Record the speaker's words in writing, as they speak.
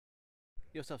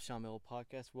Yo, what's up, Sean Miller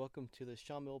Podcast? Welcome to the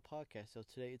Sean Miller Podcast. So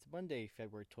today it's Monday,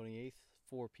 February 28th,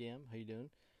 4 p.m. How you doing?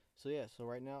 So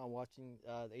right now I'm watching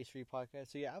the H3 podcast.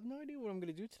 So yeah, I have no idea what I'm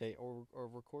gonna do today or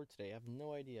record today. I have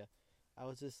no idea. I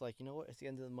was just like, you know what? It's the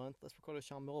end of the month. Let's record a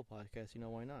Sean Miller podcast.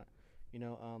 Why not?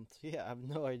 So yeah, I have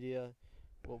no idea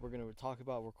what we're gonna talk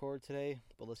about, record today.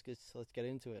 But let's get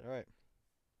into it. All right.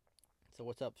 So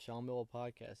what's up, Sean Miller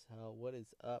Podcast? What is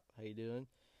up? How you doing?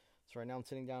 So right now I'm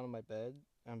sitting down on my bed.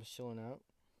 I'm just chilling out,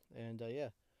 and yeah.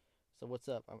 So what's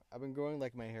up? I've been growing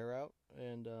like my hair out,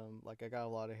 and like I got a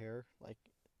lot of hair. Like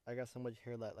I got so much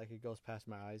hair that like it goes past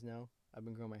my eyes now. I've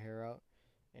been growing my hair out,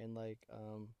 and like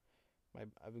my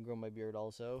I've been growing my beard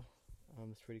also.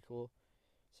 It's pretty cool.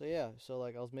 So yeah, so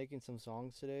like I was making some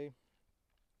songs today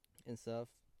and stuff.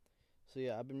 So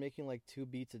yeah, I've been making like 2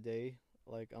 beats a day,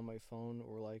 like on my phone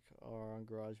or on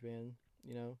GarageBand,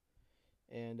 you know.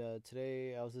 And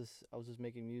today I was just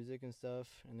making music and stuff,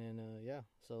 and then yeah,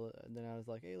 then I was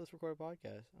like, hey, let's record a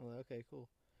podcast. I'm like, okay, cool.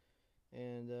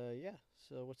 And yeah,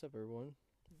 so what's up, everyone?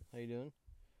 How you doing?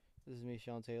 This is me,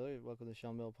 Sean Taylor. Welcome to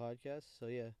Sean Mill Podcast.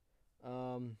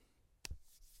 Um,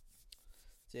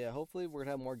 so yeah, hopefully we're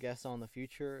gonna have more guests on in the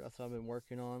future. That's what I've been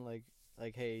working on.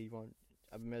 Hey, you want?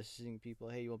 I've been messaging people.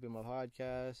 Hey, you want to be on my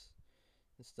podcast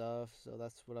and stuff. So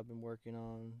that's what I've been working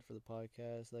on for the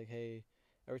podcast. Like, hey,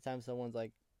 every time someone's you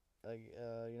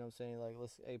know what I'm saying, like,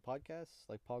 let's, hey, podcasts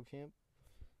like PogChamp.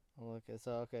 I'm like, it's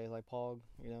okay, like Pog.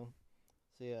 So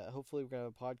yeah, hopefully we're gonna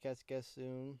have a podcast guest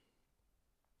soon.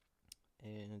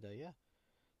 And yeah,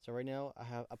 so right now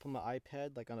I put my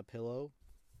iPad like on a pillow.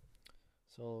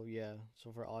 So yeah,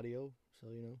 so for audio, so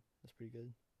that's pretty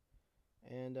good.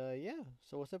 And yeah,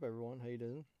 so what's up, everyone? How you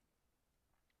doing?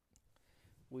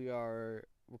 We are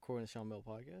recording the Sean Mill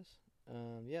podcast.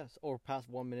 Yes, or past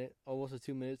 1 minute, almost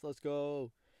 2 minutes. Let's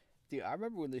go, dude. I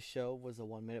remember when this show was a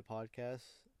 1 minute podcast.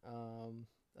 Um,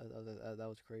 that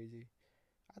was crazy.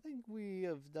 I think we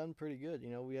have done pretty good.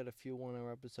 We had a few 1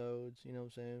 hour episodes. You know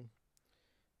what I'm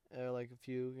saying? Like a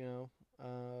few. I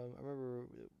remember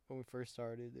when we first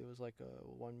started, it was like a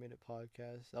 1 minute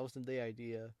podcast. That was the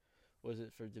idea. Was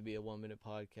it for it to be a 1 minute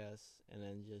podcast, and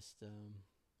then just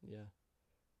yeah,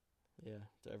 yeah.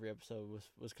 So every episode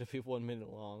was gonna be 1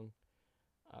 minute long.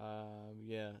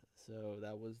 Yeah. So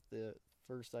that was the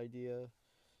first idea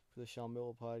for the Sean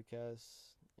Miller podcast,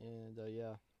 and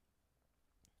yeah.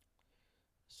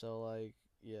 So like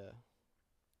yeah,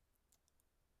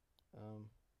 um,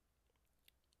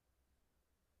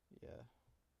 yeah.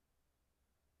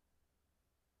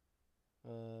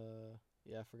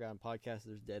 Yeah, I forgot in podcast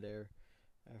there's dead air.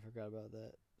 I forgot about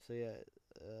that. So yeah,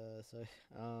 uh, so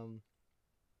um,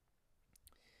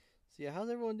 so yeah, how's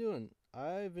everyone doing?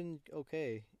 I've been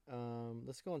okay.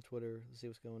 Let's go on Twitter. Let's see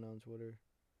what's going on Twitter.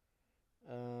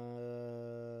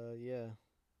 Yeah.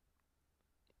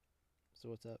 So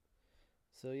what's up?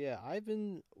 So yeah, I've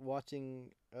been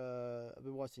watching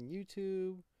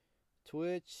YouTube,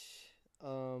 Twitch,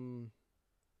 um,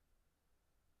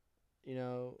 you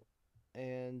know,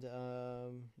 and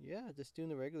yeah, just doing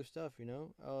the regular stuff. I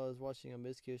was watching a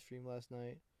Mizkif stream last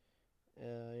night.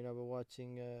 I've been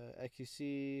watching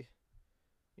XQC,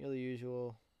 the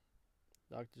usual.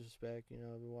 Doctor Respect.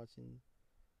 I've been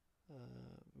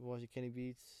watching Kenny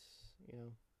Beats. You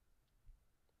know,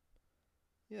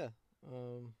 yeah,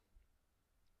 um,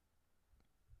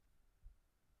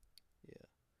 yeah.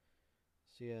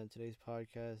 So yeah, in today's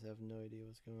podcast, I have no idea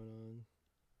what's going on,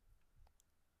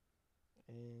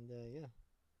 and yeah.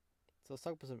 So let's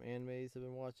talk about some animes I've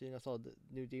been watching. I saw the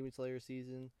new Demon Slayer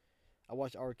season. I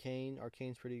watched Arcane.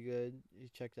 Arcane's pretty good. You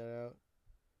check that out.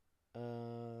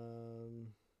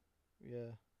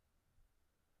 Yeah.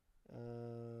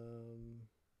 Um,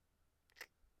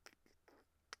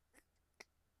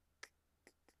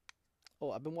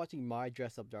 oh, I've been watching My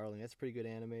Dress Up Darling. That's a pretty good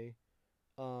anime.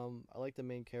 I like the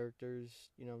main characters.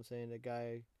 You know what I'm saying? The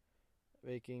guy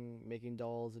making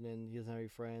dolls, and then he doesn't have any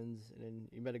friends, and then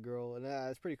he met a girl, and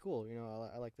it's pretty cool.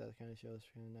 I like that kind of show. It's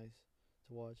kind of nice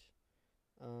to watch.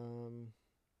 Um,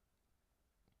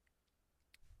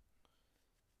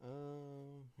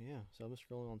 yeah. So I'm just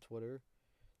scrolling on Twitter.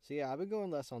 So yeah, I've been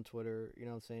going less on Twitter. You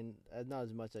know what I'm saying? Not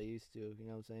as much as I used to. You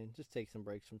know what I'm saying? Just take some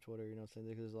breaks from Twitter. You know what I'm saying?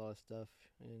 Because there's a lot of stuff,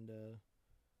 and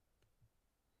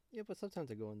yeah. But sometimes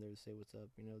I go in there to say what's up.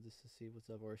 Just to see what's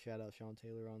up, or shout out Sean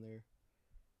Taylor on there.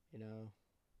 You know,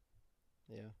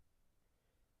 yeah.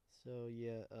 So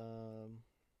yeah,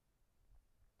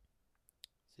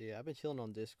 so yeah, I've been chilling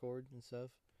on Discord and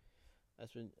stuff.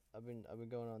 I've been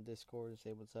going on Discord and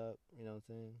say what's up. You know what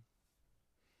I'm saying?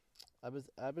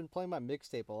 I've been playing my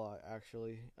mixtape a lot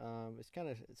actually.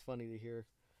 It's funny to hear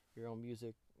your own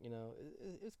music.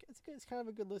 it's kind of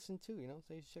a good listen too.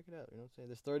 So you should check it out.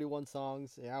 There's 31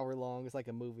 songs, an hour long. It's like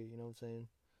a movie. You know what I'm saying?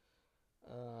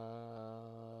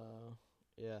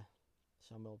 Yeah,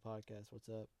 Sean Miller podcast. What's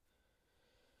up?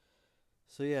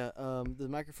 So yeah, the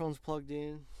microphone's plugged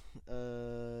in,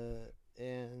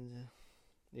 and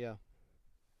yeah.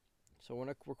 So when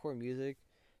I record music,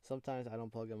 sometimes I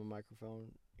don't plug in my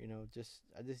microphone. If you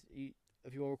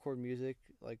want to record music,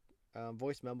 like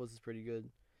voice memos is pretty good.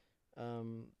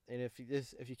 And if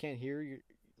you can't hear your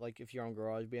like if you're on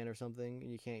GarageBand or something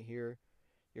and you can't hear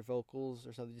your vocals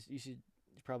or something, you should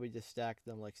probably just stack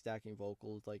them like stacking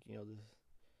vocals, like this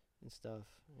and stuff.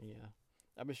 Yeah,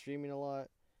 I've been streaming a lot.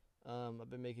 I've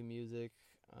been making music.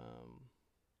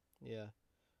 Yeah,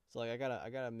 so like I got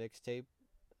a mixtape.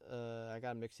 I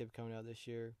got a mixtape coming out this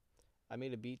year. I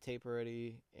made a beat tape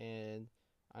already, and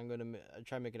I'm gonna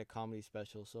try making a comedy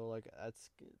special. So like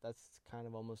that's kind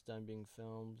of almost done being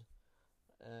filmed.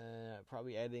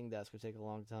 Probably editing that's gonna take a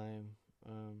long time.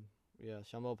 Yeah,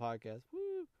 Shamo podcast.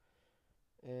 Woo.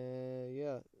 And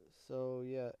yeah, so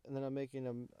yeah, and then I'm making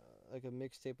a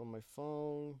mixtape on my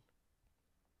phone.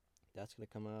 That's gonna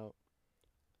come out.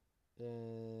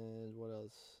 And what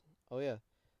else? Oh yeah,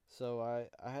 so I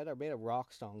made a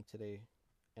rock song today,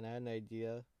 and I had an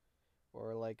idea,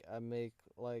 or like I make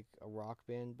like a rock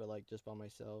band, but like just by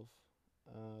myself.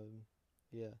 Um,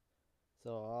 yeah.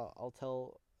 So I'll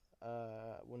tell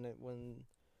when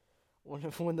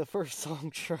the first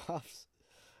song drops,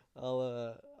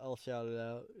 I'll shout it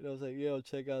out. I was like, yo,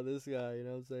 check out this guy. You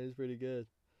know what I'm saying? He's pretty good.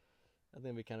 I think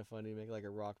it'd be kind of funny to make like a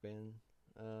rock band.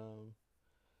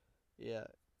 Yeah.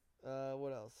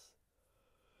 What else?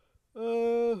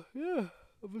 Yeah.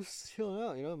 I'm just chilling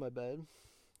out, in my bed.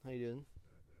 How you doing?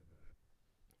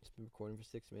 Just been recording for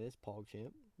 6 minutes.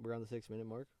 PogChamp. We're on the 6 minute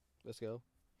mark. Let's go.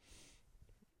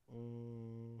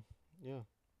 Yeah.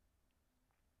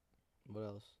 What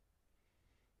else?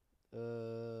 My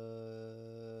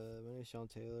name is Sean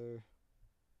Taylor.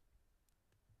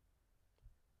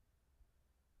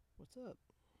 What's up?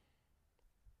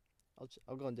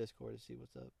 I'll go on Discord to see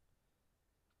what's up.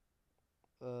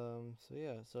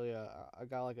 So yeah. I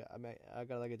got like I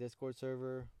got like a Discord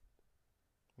server.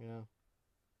 You know,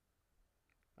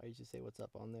 I usually say what's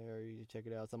up on there. You check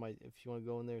it out. If you want to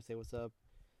go in there and say what's up,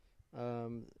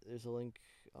 there's a link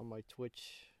on my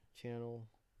Twitch channel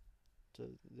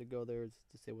to go there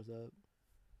to say what's up.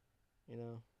 You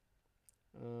know,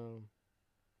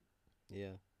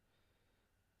 yeah.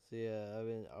 So yeah, I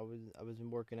was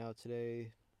been working out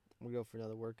today. I'm gonna go for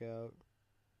another workout.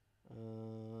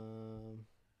 Um,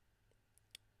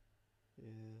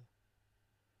 yeah.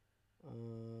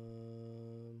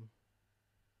 Um,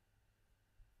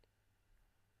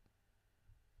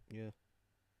 yeah.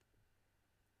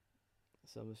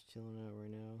 So I'm just chilling out right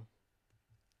now,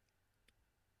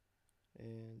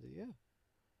 and yeah.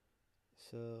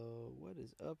 So what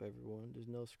is up, everyone? There's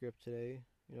no script today.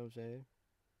 You know what I'm saying?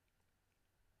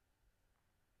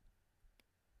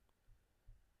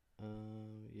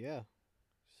 Yeah.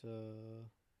 So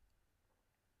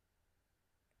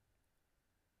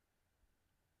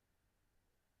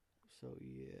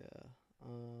yeah.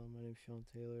 My name's Sean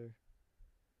Taylor.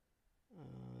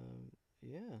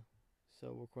 Yeah.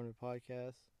 So we're recording a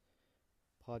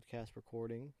podcast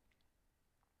recording.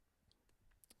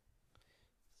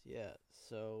 Yeah.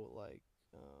 So like,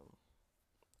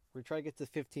 we're trying to get to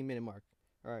the 15-minute mark.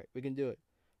 All right, we can do it.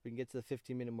 We can get to the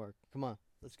 15-minute mark. Come on,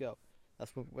 let's go.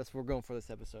 That's what we're going for this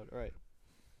episode. All right.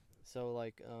 So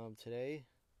like, today.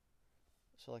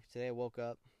 So like today, I woke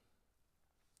up.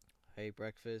 I ate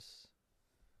breakfast.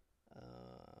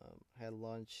 Had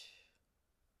lunch.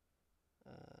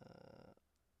 Uh,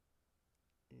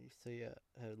 so yeah,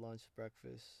 had lunch,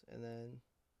 breakfast, and then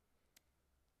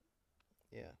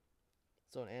yeah.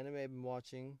 So an anime I've been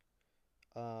watching,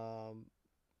 um,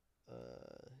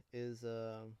 is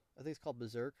I think it's called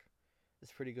Berserk.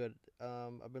 It's pretty good.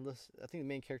 I've been listening. I think the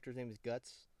main character's name is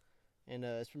Guts, and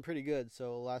it's been pretty good.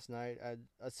 So last night,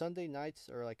 Sunday nights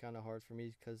are like kind of hard for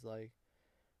me because like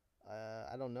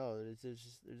I don't know. They're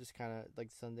just kind of like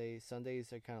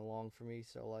Sundays are kind of long for me.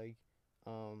 So like,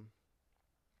 um,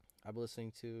 I'm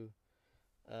listening to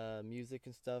music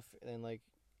and stuff, and like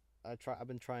I've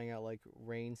been trying out like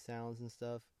rain sounds and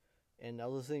stuff, and I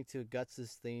was listening to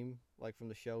Guts's theme, like from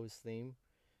the show's theme,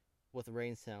 with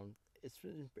rain sound.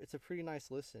 It's a pretty nice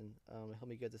listen. It helped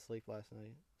me get to sleep last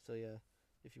night. So yeah,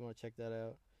 if you want to check that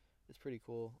out, it's pretty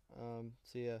cool. I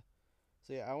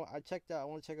checked out. I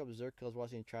want to check out Berserk because I was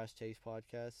watching Trash Taste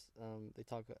podcast. They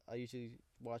talk. I usually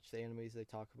watch the animes they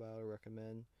talk about or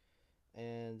recommend.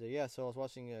 And yeah, so I was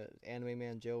watching Anime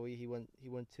Man Joey. He went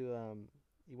to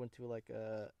He went to like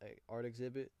a art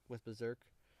exhibit with Berserk.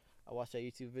 I watched that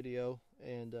YouTube video,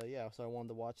 and yeah, so I wanted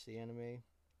to watch the anime.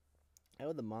 I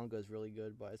know the manga is really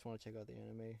good, but I just want to check out the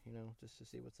anime, just to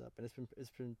see what's up. And it's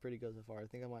been pretty good so far. I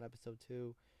think I'm on episode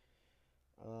 2.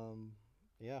 Um,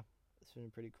 yeah, it's been a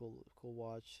pretty cool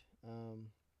watch.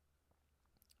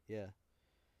 Yeah.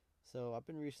 So I've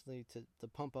been recently to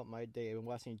pump up my day. I've been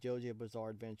watching JoJo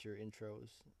Bizarre Adventure intros.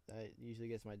 That usually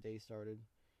gets my day started.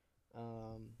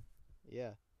 Um,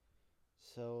 yeah.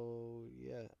 So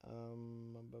yeah.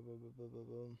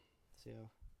 See how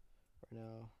right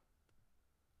now.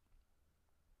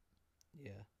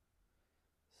 Yeah.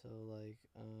 So like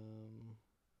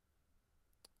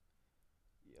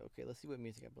yeah, okay. Let's see what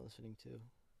music I've been listening to.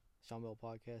 Sean Bell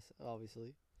podcast,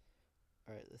 obviously.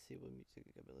 All right. Let's see what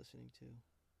music I've been listening to.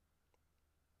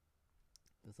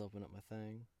 Let's open up my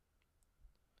thing.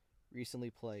 Recently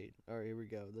played. All right. Here we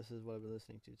go. This is what I've been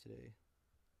listening to today.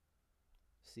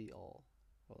 See all.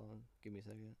 Hold on. Give me a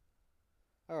second.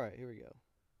 All right. Here we go.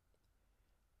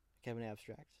 Kevin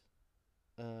Abstract.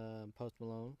 Post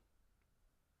Malone.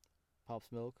 Pop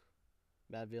Smoke.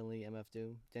 Matt Villainy, MF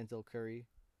Doom. Denzel Curry.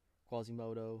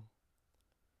 Quasimodo.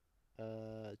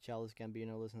 Childish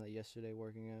Gambino. Listened to that yesterday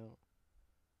working out.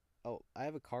 Oh, I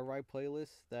have a car ride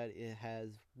playlist that it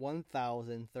has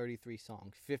 1,033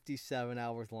 songs, 57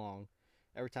 hours long.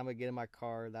 Every time I get in my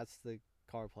car, that's the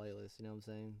car playlist. You know what I'm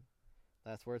saying?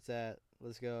 That's where it's at.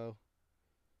 Let's go.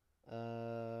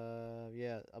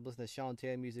 Yeah, I'm listening to Sean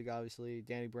Taylor music, obviously.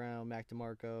 Danny Brown, Mac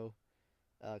DeMarco,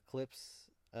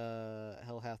 Clips,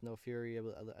 Hell Hath No Fury.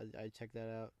 I checked that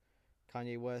out.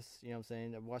 Kanye West, you know what I'm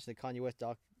saying? I'm watching the Kanye West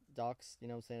docs, you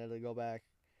know what I'm saying? I had to go back,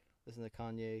 listen to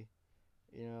Kanye.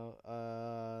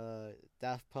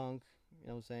 Daft Punk, you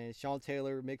know what I'm saying? Sean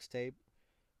Taylor mixtape,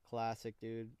 classic,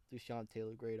 dude. Do Sean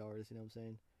Taylor, great artist, you know what I'm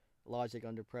saying? Logic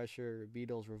Under Pressure,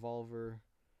 Beatles Revolver,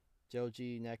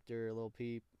 Joji, Nectar, Lil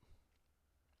Peep.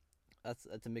 That's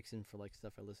a mixing for like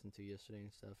stuff I listened to yesterday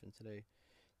and stuff, and today.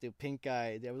 Dude, Pink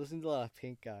Guy. I was listening to a lot of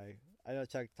Pink Guy. I know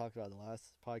Chuck talked about it in the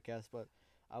last podcast, but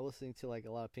I was listening to like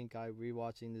a lot of Pink Guy,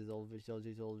 rewatching these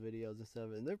Joji's old videos and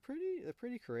stuff, and they're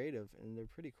pretty creative and they're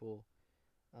pretty cool.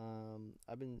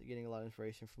 I've been getting a lot of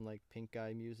inspiration from like Pink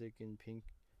Guy music and Pink.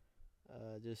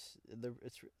 Just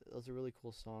those are really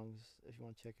cool songs if you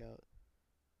want to check out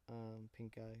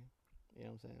Pink Guy. You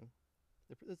know what I'm saying?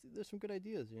 There's some good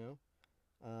ideas, you know.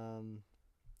 Um,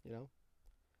 you know,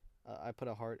 I put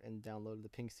a heart and downloaded the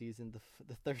Pink Season,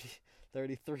 the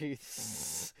 33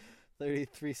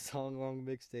 33 song long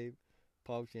mixtape,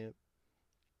 PogChamp.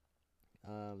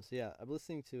 So yeah, I'm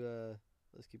listening to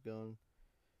let's keep going.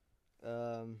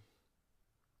 Um,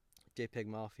 JPEG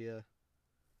Mafia,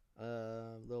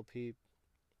 Lil Peep,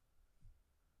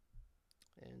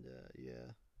 and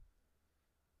yeah.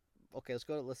 Okay, let's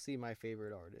go. Let's see my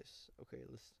favorite artists. Okay,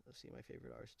 let's see my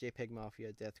favorite artists. JPEG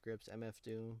Mafia, Death Grips, MF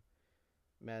Doom,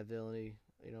 Mad Villainy,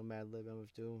 Madlib,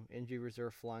 MF Doom, Injury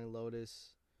Reserve, Flying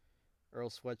Lotus, Earl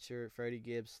Sweatshirt, Freddie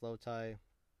Gibbs, Slow Tie,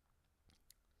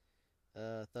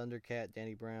 Thundercat,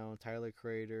 Danny Brown, Tyler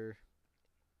Creator,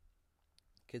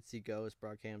 Kids See Ghost,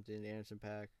 Brockhampton, Anderson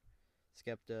 .Paak,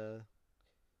 Skepta,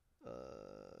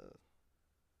 uh,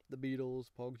 The Beatles,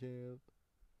 PogChamp.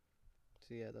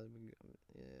 So yeah,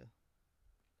 yeah.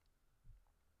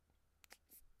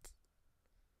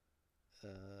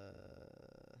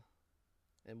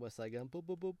 And West Side Gun, boom,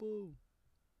 boom, boom, boom.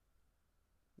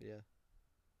 Yeah.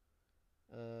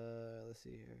 Let's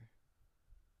see here.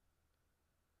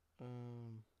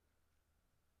 Um,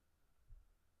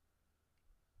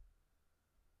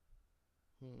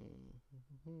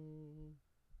 hmm.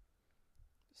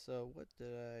 So what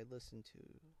did I listen to?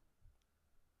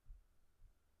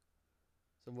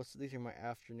 So these are my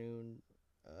afternoon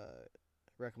uh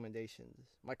recommendations.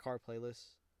 My car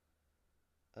playlist.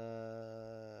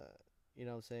 Uh, you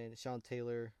know what I'm saying? Sean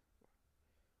Taylor.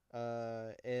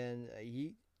 And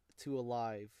Yeet to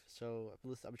Alive. So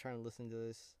I'm trying to listen to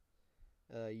this.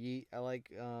 Yeet. I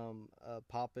like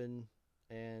Poppin'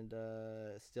 and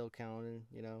Still Counting.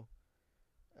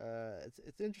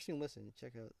 It's interesting. Listen,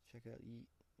 check out Yeet.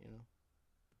 You know.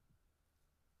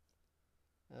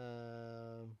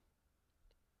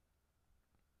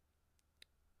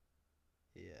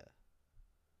 Yeah.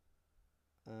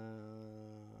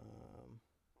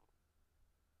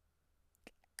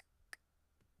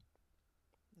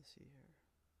 Let's see here.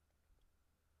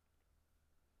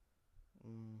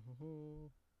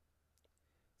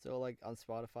 So like on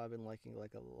Spotify, I've been liking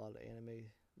like a lot of anime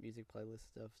music playlist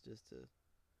stuff just to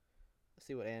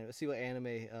see what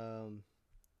anime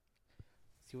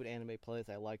plays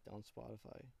I liked on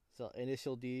Spotify. So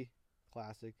Initial D,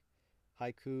 classic.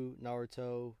 Haiku,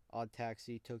 Naruto, Odd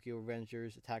Taxi, Tokyo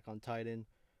Revengers, Attack on Titan,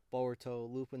 Boruto,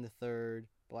 Lupin the Third,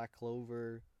 Black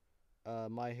Clover,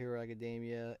 My Hero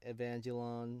Academia,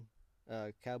 Evangelon,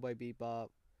 Cowboy Bebop,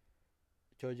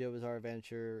 JoJo Bizarre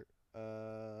Adventure,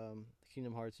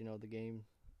 Kingdom Hearts, the game.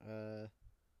 Uh,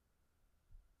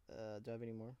 do I have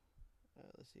any more?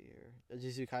 Let's see here.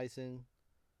 Jujutsu Kaisen.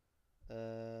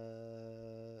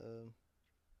 Uh,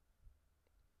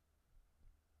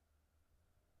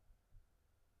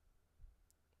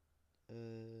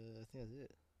 I think that's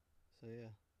it. So yeah.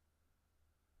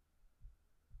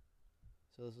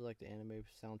 So this is like the anime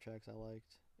soundtracks I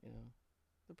liked.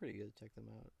 They're pretty good. Check them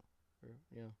out. Or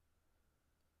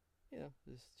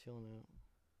just chilling out.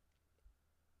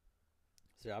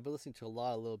 So yeah, I've been listening to a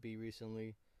lot of Lil B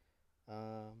recently. You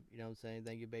know what I'm saying?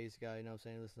 Thank you, bass guy. You know what I'm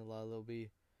saying? Listening to a lot of Lil B.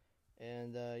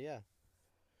 And yeah,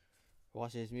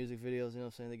 watching his music videos. You know what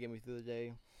I'm saying? They get me through the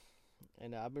day.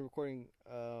 And I've been recording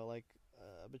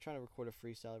I've been trying to record a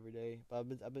freestyle every day, but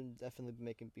I've been definitely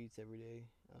making beats every day.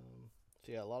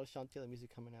 So yeah, a lot of Sean Taylor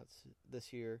music coming out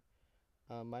this year.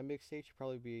 My mixtape should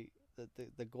probably be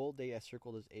the goal date I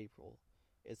circled is April.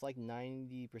 It's like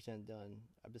 90% done.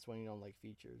 I'm just waiting on like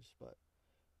features, but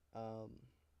um,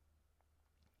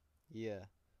 yeah.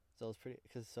 So it's pretty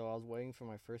because so I was waiting for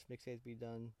my first mixtape to be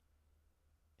done,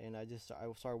 and I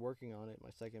started working on it, my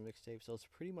second mixtape. So it's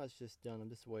pretty much just done. I'm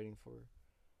just waiting for.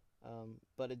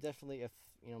 But it definitely, if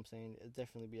you know what I'm saying, it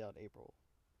definitely be out April,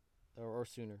 or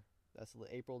sooner. That's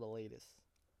April the latest.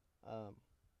 Um,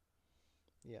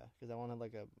 yeah, because I want to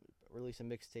like release a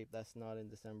mixtape that's not in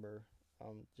December.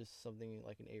 Just something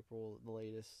like in April the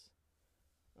latest.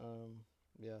 Um,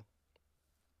 yeah,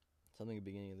 something at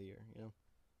the beginning of the year,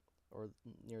 or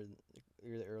near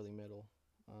the early middle.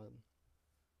 Um,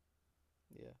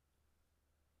 yeah.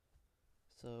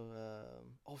 So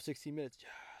 16 minutes.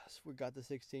 Yes, we got the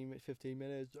 15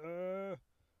 minutes.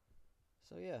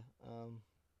 So yeah,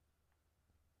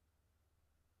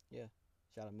 yeah.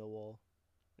 Shout out Millwall.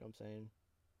 You know what I'm saying?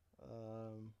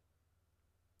 Um,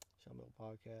 Shout out Mill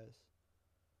Podcast.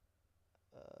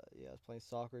 Yeah, I was playing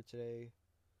soccer today.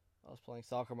 I was playing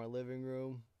soccer in my living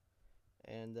room,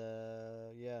 and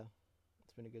yeah,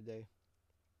 it's been a good day.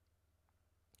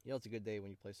 It's a good day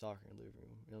when you play soccer in the living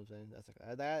room. You know what I'm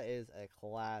saying? That is a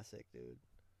classic, dude.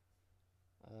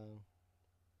 Um,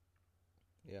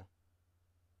 yeah.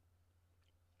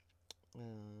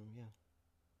 Yeah.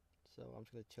 So I'm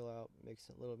just gonna chill out, make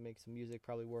some music,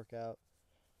 probably work out.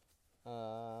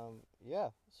 Yeah.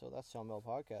 So that's Sean Mel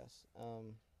podcast.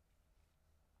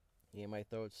 Yeah, my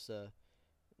throat's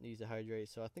needs to hydrate.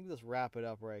 So I think let's wrap it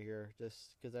up right here,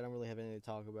 just because I don't really have anything to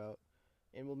talk about,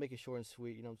 and we'll make it short and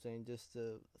sweet. You know what I'm saying? Just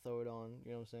to throw it on.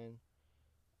 You know what I'm saying?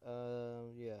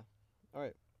 Yeah. All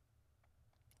right.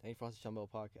 Thank you for watching Sean Mel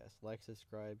podcast. Like,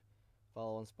 subscribe,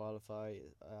 follow on Spotify,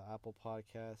 Apple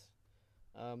Podcasts.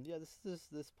 Yeah,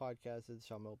 this podcast is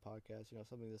Sean Mel podcast.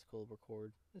 Something that's cool to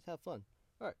record. Just have fun.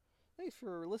 All right. Thanks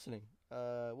for listening.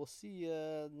 We'll see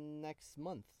you next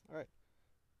month. All right.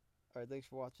 All right. Thanks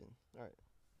for watching. All right.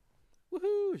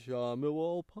 Woohoo! Sean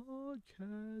Millwall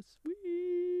podcast.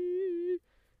 Wee!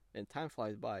 And time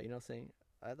flies by. You know what I'm saying?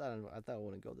 I thought it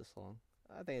wouldn't go this long.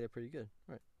 I think it did pretty good.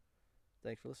 All right.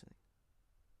 Thanks for listening.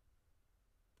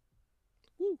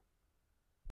 Woo!